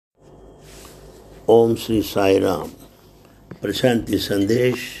ఓం శ్రీ సాయిరామ్. ప్రశాంతి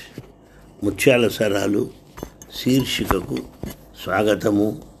సందేశ్ ముత్యాల సరాలు శీర్షికకు స్వాగతము,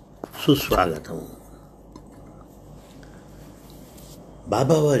 సుస్వాగతము.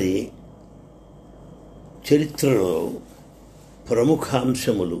 బాబావారి చరిత్రలో ప్రముఖ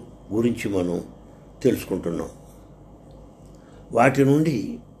అంశములు గురించి మనం తెలుసుకుంటున్నాం. వాటి నుండి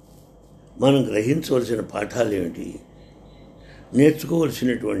మనం గ్రహించవలసిన పాఠాలు ఏమిటి,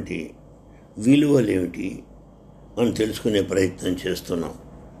 నేర్చుకోవలసినటువంటి విలువలు ఏమిటి మనం తెలుసుకునే ప్రయత్నం చేస్తున్నాం.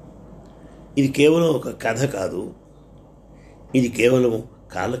 ఇది కేవలం ఒక కథ కాదు, ఇది కేవలం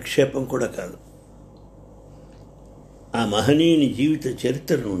కాలక్షేపం కూడా కాదు. ఆ మహనీయుని జీవిత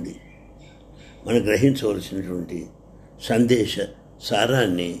చరిత్ర నుండి మనం గ్రహించవలసినటువంటి సందేశ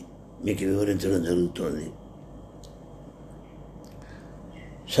సారాన్ని మీకు వివరించడం జరుగుతోంది.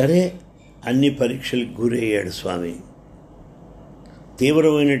 సరే, అన్ని పరీక్షలకు గురయ్యాడు స్వామి.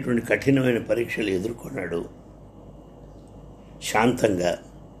 తీవ్రమైనటువంటి కఠినమైన పరీక్షలు ఎదుర్కొన్నాడు. శాంతంగా,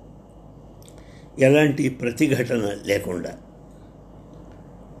 ఎలాంటి ప్రతిఘటన లేకుండా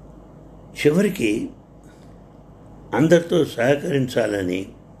చివరికి అందరితో సహకరించాలని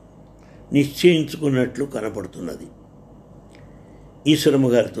నిశ్చయించుకున్నట్లు కనపడుతున్నది.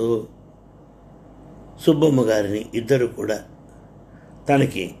 ఈశ్వరమ్మ గారితో సుబ్బమ్మ గారిని ఇద్దరు కూడా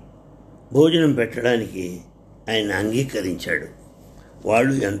తనకి భోజనం పెట్టడానికి ఆయన అంగీకరించాడు.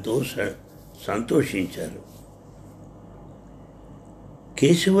 వాళ్ళు ఎంతో సంతోషించారు.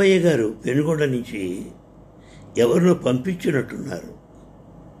 కేశవయ్య గారు పెనుగొండ నుంచి ఎవరినో పంపించినట్టున్నారు.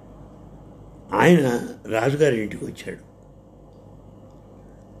 ఆయన రాజుగారి ఇంటికి వచ్చాడు.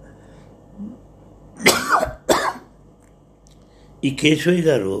 ఈ కేశవయ్య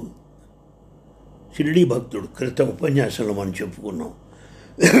గారు షిరిడీ భక్తుడు. క్రితం ఉపన్యాసంలో మనం చెప్పుకున్నాం.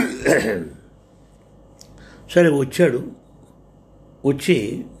 సరే, వచ్చాడు. వచ్చి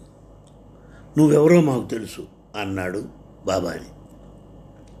నువ్వెవరో మాకు తెలుసు అన్నాడు బాబాని.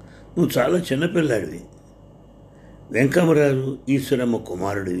 నువ్వు చాలా చిన్నపిల్లాడివి, వెంకమరాజు ఈశ్వరమ్మ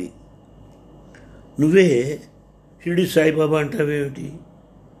కుమారుడివి. నువ్వే షిరిడి సాయిబాబా అంటావేమిటి?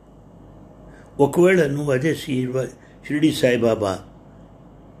 ఒకవేళ నువ్వు అదే షిరిడి సాయిబాబా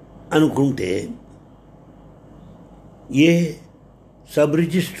అనుకుంటే ఏ సబ్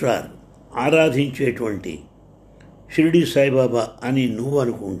రిజిస్ట్రార్ ఆరాధించేటువంటి షిరిడి సాయిబాబా అని నువ్వు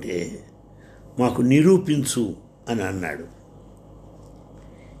అనుకుంటే మాకు నిరూపించు అని అన్నాడు.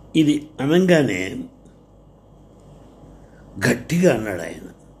 ఇది అనగానే గట్టిగా అన్నాడు ఆయన.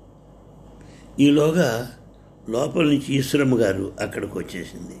 ఈలోగా లోపల నుంచి ఈశ్వరమ్మ గారు అక్కడికి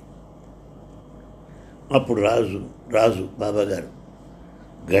వచ్చేసింది. అప్పుడు రాజు బాబా గారు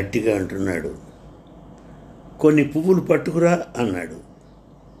గట్టిగా అంటున్నాడు, కొన్ని పువ్వులు పట్టుకురా అన్నాడు.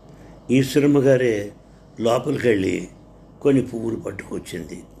 ఈశ్వరమ్మ గారే లోపలికి వెళ్ళి కొన్ని పువ్వులు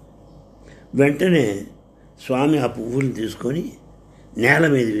పట్టుకొచ్చింది. వెంటనే స్వామి ఆ పువ్వులను తీసుకొని నేల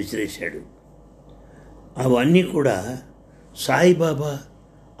మీద విసిరేశాడు. అవన్నీ కూడా సాయిబాబా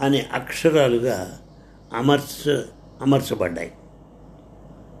అనే అక్షరాలుగా అమర్చబడ్డాయి.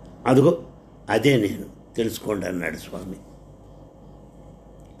 అదిగో అదే నేను, తెలుసుకోండి అన్నాడు స్వామి.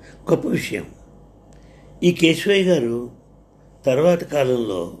 గొప్ప విషయం. ఈ కేశవయ్య గారు తర్వాత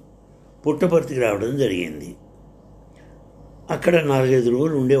కాలంలో పుట్టపర్తికి రావడం జరిగింది. అక్కడ 4-5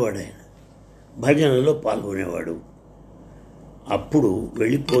 రోజులు ఉండేవాడు. ఆయన భజనలో పాల్గొనేవాడు. అప్పుడు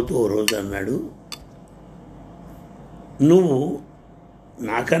వెళ్ళిపోతూ ఓ రోజు అన్నాడు, నువ్వు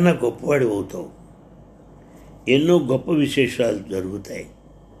నాకన్నా గొప్పవాడి అవుతావు, ఎన్నో గొప్ప విశేషాలు జరుగుతాయి,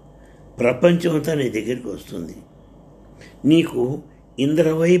 ప్రపంచమంతా నీ దగ్గరికి వస్తుంది, నీకు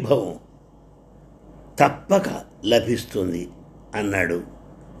ఇంద్రవైభవం తప్పక లభిస్తుంది అన్నాడు.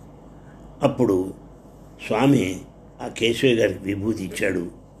 అప్పుడు స్వామి ఆ కేశవయ్య గారికి విభూతి ఇచ్చాడు.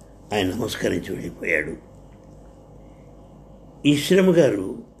 ఆయన నమస్కరించి వెళ్ళిపోయాడు. ఈశ్వరమ్మ గారు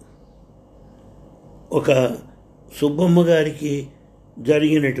ఒక సుబ్బమ్మ గారికి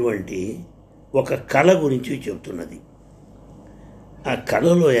జరిగినటువంటి ఒక కళ గురించి చెబుతున్నది. ఆ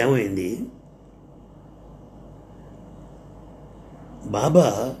కళలో ఏమైంది, బాబా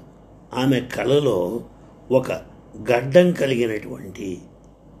ఆమె కళలో ఒక గడ్డం కలిగినటువంటి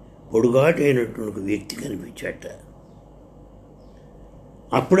పొడుగాటైనటువంటి వ్యక్తి కనిపించాట.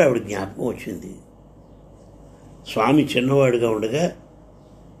 అప్పుడు ఆవిడ జ్ఞాపకం వచ్చింది. స్వామి చిన్నవాడుగా ఉండగా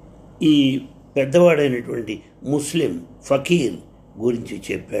ఈ పెద్దవాడైనటువంటి ముస్లిం ఫకీర్ గురించి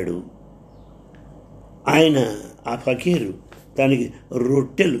చెప్పాడు. ఆయన ఆ ఫకీరు తనకి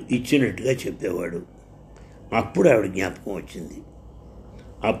రొట్టెలు ఇచ్చినట్టుగా చెప్పేవాడు. అప్పుడు ఆవిడ జ్ఞాపకం వచ్చింది.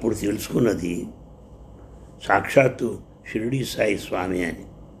 అప్పుడు తెలుసుకున్నది సాక్షాత్తు షిరిడి సాయి స్వామి అని.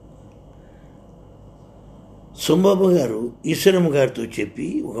 సుబ్బమ్మ గారు ఈశ్వరమ్మ గారితో చెప్పి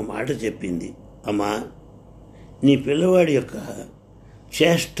ఒక మాట చెప్పింది. అమ్మా, నీ పిల్లవాడి యొక్క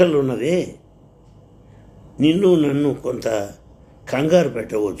చేష్టలున్నవే నిన్ను నన్ను కొంత కంగారు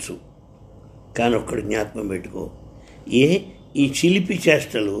పెట్టవచ్చు. కానీ ఒక్కడి జ్ఞాపకం పెట్టుకో, ఈ చిలిపి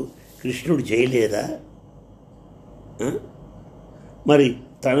చేష్టలు కృష్ణుడు చేయలేదా? మరి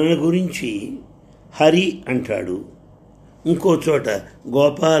తనని గురించి హరి అంటాడు, ఇంకో చోట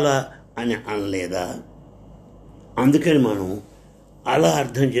గోపాల అని అనలేదా? అందుకని మనం అలా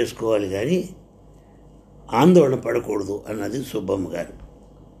అర్థం చేసుకోవాలి, కానీ ఆందోళన పడకూడదు అన్నది సుబ్బమ్మ గారు.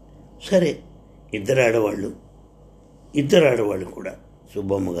 సరే, ఇద్దరు ఆడవాళ్ళు కూడా,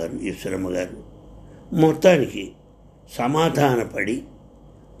 సుబ్బమ్మ గారు, ఈశ్వరమ్మ గారు, మొత్తానికి సమాధానపడి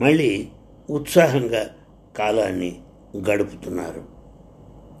మళ్ళీ ఉత్సాహంగా కాలాన్ని గడుపుతున్నారు.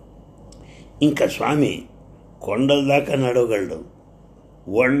 ఇంకా స్వామి కొండల దాకా నడవగలడు,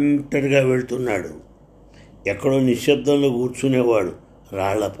 ఒంటరిగా వెళ్తున్నాడు. ఎక్కడో నిశ్శబ్దంలో కూర్చునేవాడు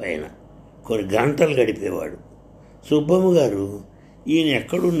రాళ్లపైన, కొన్ని గంటలు గడిపేవాడు. సుబ్బమ్మ గారు ఈయన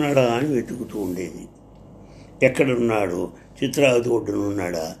ఎక్కడున్నాడా అని వెతుకుతూ ఉండేది. ఎక్కడున్నాడో, చిత్రావతి ఒడ్డున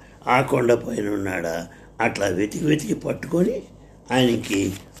ఉన్నాడా, ఆ కొండ పైన ఉన్నాడా, అట్లా వెతికి పట్టుకొని ఆయనకి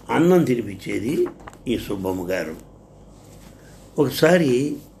అన్నం తినిపించేది ఈ సుబ్బమ్మ గారు. ఒకసారి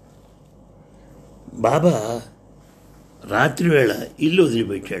బాబా రాత్రివేళ ఇల్లు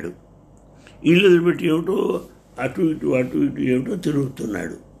వదిలిపెట్టాడు. ఇల్లు వదిలిపెట్టి ఏమిటో అటు ఇటు ఏమిటో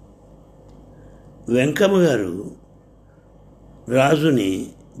తిరుగుతున్నాడు. వెంకమ్మ గారు రాజుని,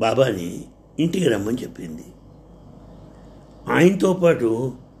 బాబాని ఇంటికి రమ్మని చెప్పింది. ఆయనతో పాటు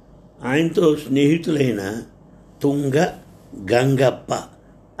ఆయనతో స్నేహితులైన తుంగ గంగప్ప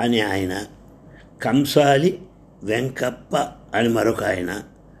అని ఆయన, కంసాలి వెంకప్ప అని మరొక ఆయన,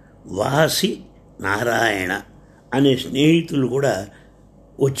 వాసి నారాయణ అనే స్నేహితులు కూడా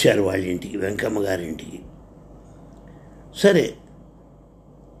వచ్చారు వాళ్ళ ఇంటికి, వెంకమ్మ గారింటికి. సరే,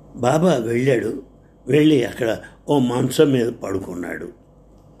 బాబా వెళ్ళి అక్కడ ఓ మంచం మీద పడుకున్నాడు.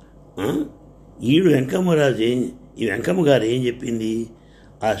 ఈ వెంకమ్మ గారు ఏం చెప్పింది,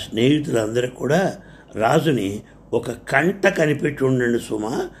 ఆ స్నేహితులందరూ కూడా రాజుని ఒక కంట కనిపెట్టి ఉండండి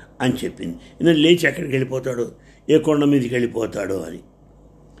సుమా అని చెప్పింది. ఈయన లేచి ఎక్కడికి వెళ్ళిపోతాడో, ఏ కొండ మీదకి వెళ్ళిపోతాడో అని.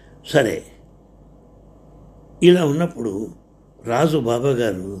 సరే, ఇలా ఉన్నప్పుడు రాజు బాబా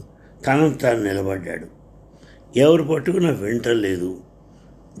గారు తనంత తాను నిలబడ్డాడు. ఎవరు పట్టుకున్నా వింటలేదు.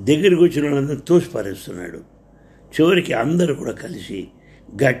 దగ్గరికి వచ్చిన వాళ్ళందరూ తోసిపారేస్తున్నాడు. చివరికి అందరూ కూడా కలిసి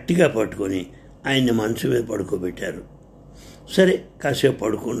గట్టిగా పట్టుకొని ఆయన్ని మంచం మీద పడుకోబెట్టారు. సరే, కాసేపు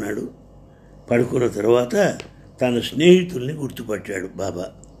పడుకున్నాడు. పడుకున్న తర్వాత తన స్నేహితుల్ని గుర్తుపట్టాడు బాబా.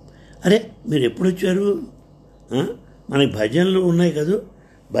 అరే, మీరు ఎప్పుడు వచ్చారు? మనకి భజనలు ఉన్నాయి కదా,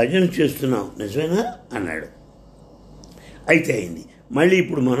 భజనలు చేస్తున్నాం, నిజమేనా అన్నాడు. అయితే అయింది, మళ్ళీ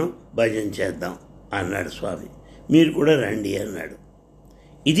ఇప్పుడు మనం భజన చేద్దాం అన్నాడు స్వామి. మీరు కూడా రండి అన్నాడు.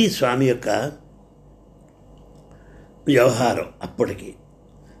 ఇది స్వామి యొక్క వ్యవహారం. అప్పటికి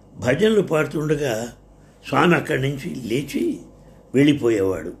భజనలు పాడుతుండగా స్వామి అక్కడి నుంచి లేచి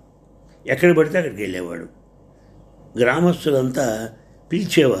వెళ్ళిపోయేవాడు. ఎక్కడ పడితే అక్కడికి వెళ్ళేవాడు. గ్రామస్తులంతా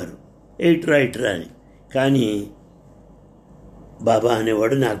పిలిచేవారు, ఇట్రా అని. కానీ బాబా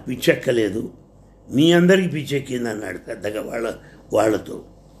అనేవాడు, నాకు పిచ్చెక్కలేదు, మీ అందరికీ పిచ్చెక్కింది అన్నాడు పెద్దగా వాళ్ళతో.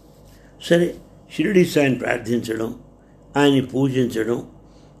 సరే, షిరిడి సాయిని ప్రార్థించడం, ఆయన్ని పూజించడం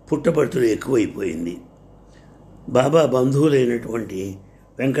పుట్టపర్తులు ఎక్కువైపోయింది. బాబా బంధువులైనటువంటి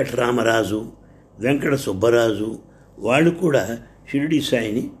వెంకటరామరాజు, వెంకట సుబ్బరాజు వాళ్ళు కూడా షిరిడి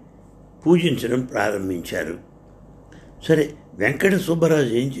సాయిని పూజించడం ప్రారంభించారు. సరే, వెంకట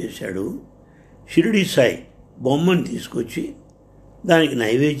సుబ్బరాజు ఏం చేశాడు, షిరిడి సాయి బొమ్మను తీసుకొచ్చి దానికి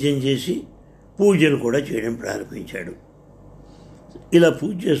నైవేద్యం చేసి పూజలు కూడా చేయడం ప్రారంభించాడు. ఇలా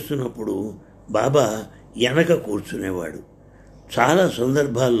పూజ చేస్తున్నప్పుడు బాబా వెనక కూర్చునేవాడు. చాలా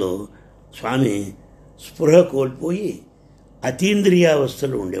సందర్భాల్లో స్వామి స్పృహ కోల్పోయి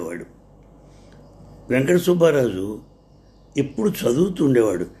అతీంద్రియావస్థలో ఉండేవాడు. వెంకట సుబ్బారాజు ఎప్పుడు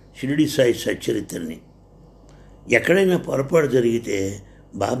చదువుతుండేవాడు షిరిడి సాయి సచ్చరిత్రని. ఎక్కడైనా పొరపాటు జరిగితే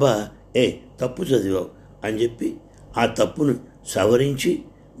బాబా తప్పు చదివావు అని చెప్పి ఆ తప్పును సవరించి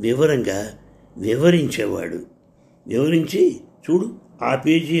వివరంగా వివరించేవాడు. వివరించి, చూడు ఆ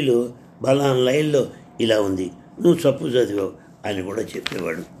పేజీలో బలానా లైన్లో ఇలా ఉంది, నువ్వు తప్పు చదివావు అని కూడా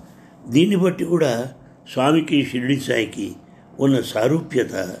చెప్పేవాడు. దీన్ని బట్టి కూడా స్వామికి షిరిడి సాయికి ఉన్న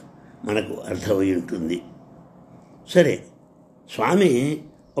సారూప్యత మనకు అర్థమై ఉంటుంది. సరే, స్వామి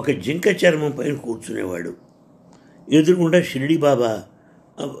ఒక జింక చర్మం పైన కూర్చునేవాడు. ఎదురుగుండా షిరిడి బాబా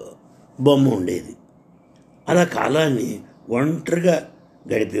బొమ్మ ఉండేది. అలా కాలాన్ని ఒంటరిగా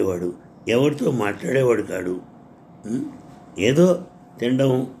గడిపేవాడు. ఎవరితో మాట్లాడేవాడు కాడు. ఏదో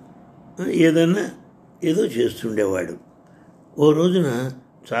తినడం, ఏదన్నా ఏదో చేస్తుండేవాడు. ఓ రోజున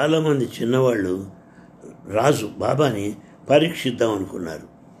చాలామంది చిన్నవాళ్ళు రాజు బాబాని పరీక్షిద్దాం అనుకున్నారు.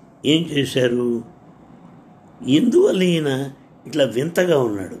 ఏం చేశారు? ఎందువల్ల ఈయన ఇట్లా వింతగా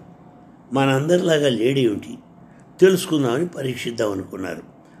ఉన్నాడు, మనందరిలాగా లేడేమిటి తెలుసుకుందామని పరీక్షిద్దాం అనుకున్నారు.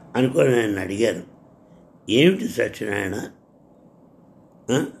 అనుకొని ఆయన అడిగారు, ఏమిటి సత్యనారాయణ,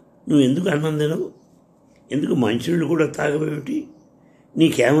 నువ్వు ఎందుకు అన్నం తినవు, ఎందుకు మంచినీళ్ళు కూడా తాగవేమిటి,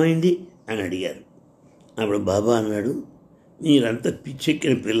 నీకేమైంది అని అడిగారు. అప్పుడు బాబా అన్నాడు, మీరంతా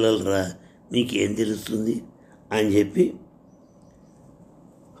పిచ్చెక్కిన పిల్లలరా, మీకేం తెలుస్తుంది అని చెప్పి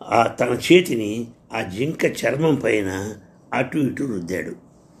తన చేతిని ఆ జింక చర్మం పైన అటు ఇటు రుద్దాడు.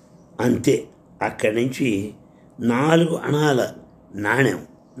 అంతే, అక్కడి నుంచి 4 అణాల నాణ్యం,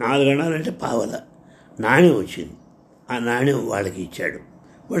 4 అణాలంటే పావల నాణ్యం వచ్చింది. ఆ నాణ్యం వాళ్ళకి ఇచ్చాడు.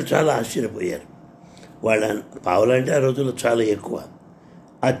 వాళ్ళు చాలా ఆశ్చర్యపోయారు. వాళ్ళ పావల అంటే ఆ రోజుల్లో చాలా ఎక్కువ.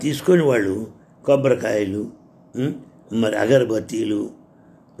 అది తీసుకొని వాళ్ళు కొబ్బరికాయలు, మరి అగరబత్తీలు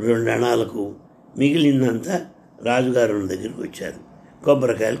 2 అణాలకు మిగిలిందంతా రాజుగారు దగ్గరికి వచ్చారు.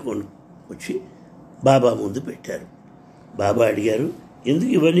 కొబ్బరికాయలు వచ్చి బాబా ముందు పెట్టారు. బాబా అడిగారు,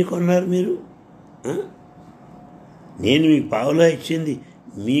 ఎందుకు ఇవన్నీ కొన్నారు మీరు? నేను మీకు పావులా ఇచ్చింది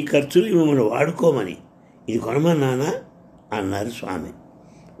మీ ఖర్చులు మిమ్మల్ని వాడుకోమని, ఇది కొనమన్నానా అన్నారు స్వామి.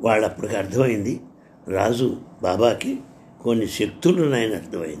 వాళ్ళప్పటికి అర్థమైంది, రాజు బాబాకి కొన్ని శక్తులు ఉన్నాయని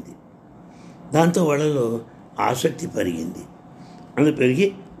అర్థమైంది. దాంతో వాళ్ళలో ఆసక్తి పెరిగింది. అందుకు పెరిగి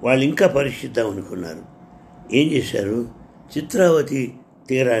వాళ్ళు ఇంకా పరీక్షిద్దాం అనుకున్నారు. ఏం చేశారు? చిత్రావతి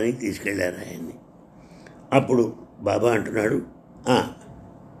తీరానికి తీసుకెళ్లారు ఆయన్ని. అప్పుడు బాబా అంటున్నాడు,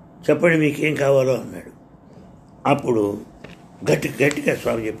 చెప్పండి మీకేం కావాలో అన్నాడు. అప్పుడు గట్టిగా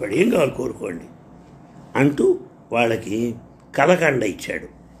స్వామి చెప్పాడు, ఏం కావాలి కోరుకోండి అంటూ వాళ్ళకి కలకండ ఇచ్చాడు.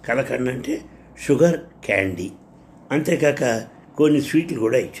 కలకండ అంటే షుగర్ క్యాండీ. అంతేకాక కొన్ని స్వీట్లు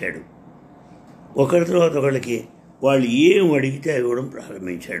కూడా ఇచ్చాడు. ఒకరి తర్వాత ఒకళ్ళకి వాళ్ళు ఏం అడిగితే అవి ఇవ్వడం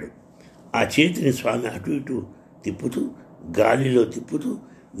ప్రారంభించాడు. ఆ చేతిని స్వామి అటు ఇటు తిప్పుతూ, గాలిలో తిప్పుతూ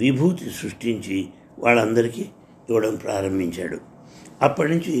విభూతి సృష్టించి వాళ్ళందరికీ ఇవ్వడం ప్రారంభించాడు. అప్పటి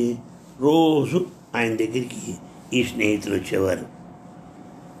నుంచి రోజు ఆయన దగ్గరికి ఈ స్నేహితులు వచ్చేవారు.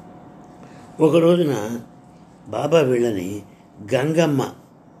 ఒక రోజున బాబా వీళ్ళని గంగమ్మ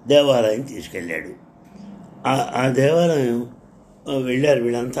దేవాలయం తీసుకెళ్ళాడు. ఆ దేవాలయం వెళ్ళారు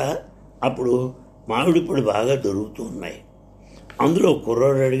వీళ్ళంతా. అప్పుడు మామిడి పళ్ళు బాగా దొరుకుతూ ఉన్నాయి. అందులో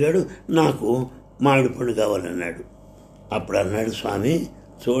కుర్రాడు అడిగాడు, నాకు మామిడి పండు కావాలన్నాడు. అప్పుడు అన్నాడు స్వామి,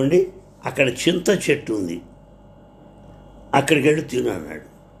 చూడండి అక్కడ చింత చెట్టు ఉంది, అక్కడికి వెళ్ళి తిను అన్నాడు.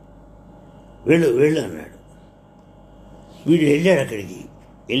 వెళ్ళు అన్నాడు. వీడు వెళ్ళాడు. అక్కడికి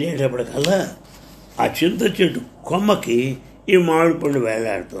వెళ్ళేటప్పటికల్లా ఆ చింత చెట్టు కొమ్మకి ఈ మామిడి పండు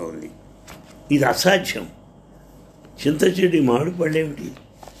వేలాడుతూ ఉంది. ఇది అసాధ్యం, చింత చెట్టు ఈ మామిడి పండు ఏమిటి?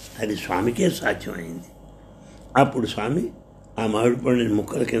 అది స్వామికే సాధ్యమైంది. అప్పుడు స్వామి ఆ మామిడి పండుని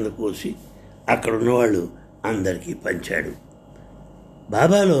ముక్కల కింద కోసి అక్కడ ఉన్నవాళ్ళు అందరికీ పంచాడు.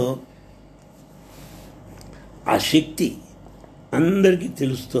 బాబాలో ఆ శక్తి అందరికీ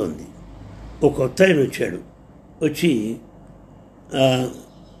తెలుస్తోంది. ఒక కొత్త ఆయన వచ్చాడు. వచ్చి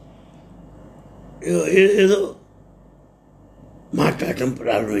ఏదో మాట్లాడటం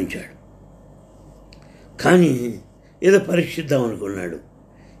ప్రారంభించాడు. కానీ ఏదో పరీక్షిద్దాం అనుకున్నాడు.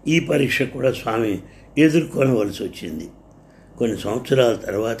 ఈ పరీక్ష కూడా స్వామి ఎదుర్కొనవలసి వచ్చింది. కొన్ని సంవత్సరాల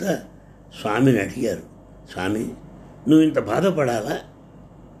తర్వాత స్వామిని అడిగారు, స్వామి నువ్వు ఇంత బాధపడాలా,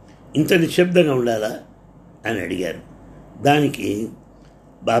 ఇంత నిశ్శబ్దంగా ఉండాలా అని అడిగారు. దానికి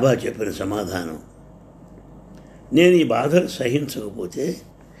బాబా చెప్పిన సమాధానం, నేను ఈ బాధలు సహించకపోతే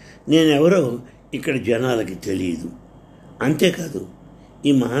నేనెవరో ఇక్కడ జనాలకి తెలియదు. అంతేకాదు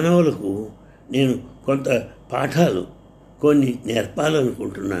ఈ మానవులకు నేను కొంత పాఠాలు కొన్ని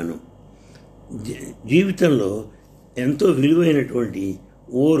నేర్పాలనుకుంటున్నాను. జీవితంలో ఎంతో విలువైనటువంటి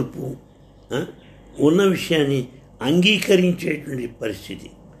ఓర్పు, ఉన్న విషయాన్ని అంగీకరించేటువంటి పరిస్థితి,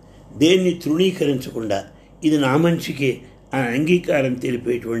 దేన్ని తృణీకరించకుండా ఇది నా మంచికే ఆ అంగీకారం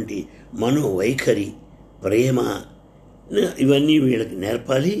తెలిపేటువంటి మనోవైఖరి, ప్రేమ, ఇవన్నీ వీళ్ళకి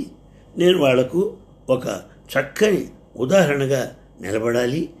నేర్పాలి. నేను వాళ్లకు ఒక చక్కని ఉదాహరణగా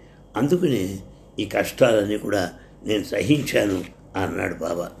నిలబడాలి. అందుకనే ఈ కష్టాలన్నీ కూడా నేను సహించాను అన్నాడు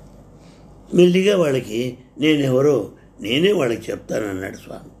బాబా. మెల్లిగా వాళ్ళకి నేనెవరో నేనే వాళ్ళకి చెప్తానన్నాడు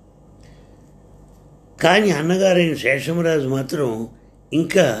స్వామి. కానీ అన్నగారైన శేషమరాజు మాత్రం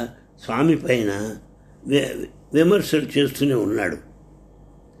ఇంకా స్వామి పైన విమర్శలు చేస్తూనే ఉన్నాడు.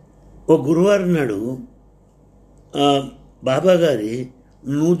 ఓ గురువారం నాడు బాబాగారి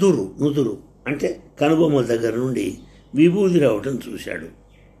నుదురు అంటే కనుబొమ్మల దగ్గర నుండి విభూది రావటం చూశాడు.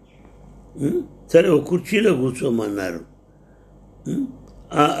 సరే ఒక కుర్చీలో కూర్చోమన్నారు.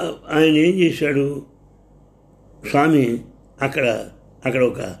 ఆయన ఏం చేశాడు, స్వామి అక్కడ అక్కడ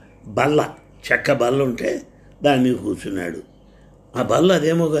ఒక బల్ల, చెక్క బల్ల ఉంటే దాని మీద కూర్చున్నాడు. ఆ బల్ల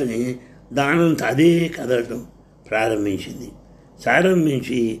అదేమో కానీ దానంత అదే కదలటం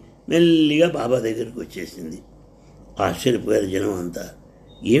ప్రారంభించి మెల్లిగా బాబా దగ్గరికి వచ్చేసింది. ఆశ్చర్యపోయారు జనం అంతా.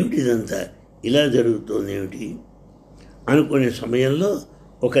 ఏమిటిదంతా, ఇలా జరుగుతోంది ఏమిటి అనుకునే సమయంలో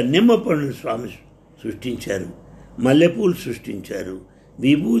ఒక నిమ్మ పండును స్వామి సృష్టించారు, మల్లెపూలు సృష్టించారు,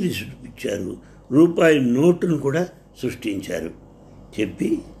 విభూది సృష్టించారు, రూపాయి నోటును కూడా సృష్టించారు. చెప్పి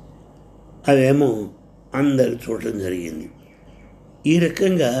అవేమో అందరు చూడటం జరిగింది. ఈ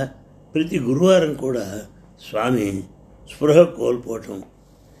రకంగా ప్రతి గురువారం కూడా స్వామి స్పృహ కోల్పోవటం,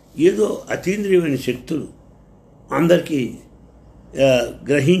 ఏదో అతీంద్రియమైన శక్తులు అందరికీ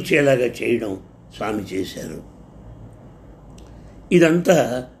గ్రహించేలాగా చేయడం స్వామి చేశారు. ఇదంతా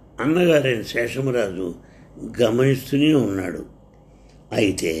అన్నగారైన శేషమరాజు గమనిస్తూనే ఉన్నాడు.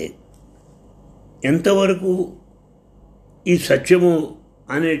 అయితే ఎంతవరకు ఈ సత్యము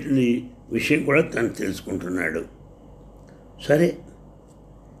అనేటువంటి విషయం కూడా తను తెలుసుకుంటున్నాడు. సరే,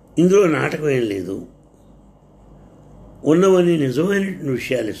 ఇందులో నాటకం ఏం లేదు, ఉన్నవని నిజమైనటువంటి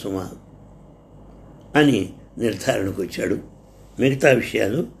విషయాలు సుమా అని నిర్ధారణకు వచ్చాడు. మిగతా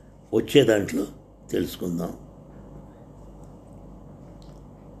విషయాలు వచ్చే దాంట్లో తెలుసుకుందాం.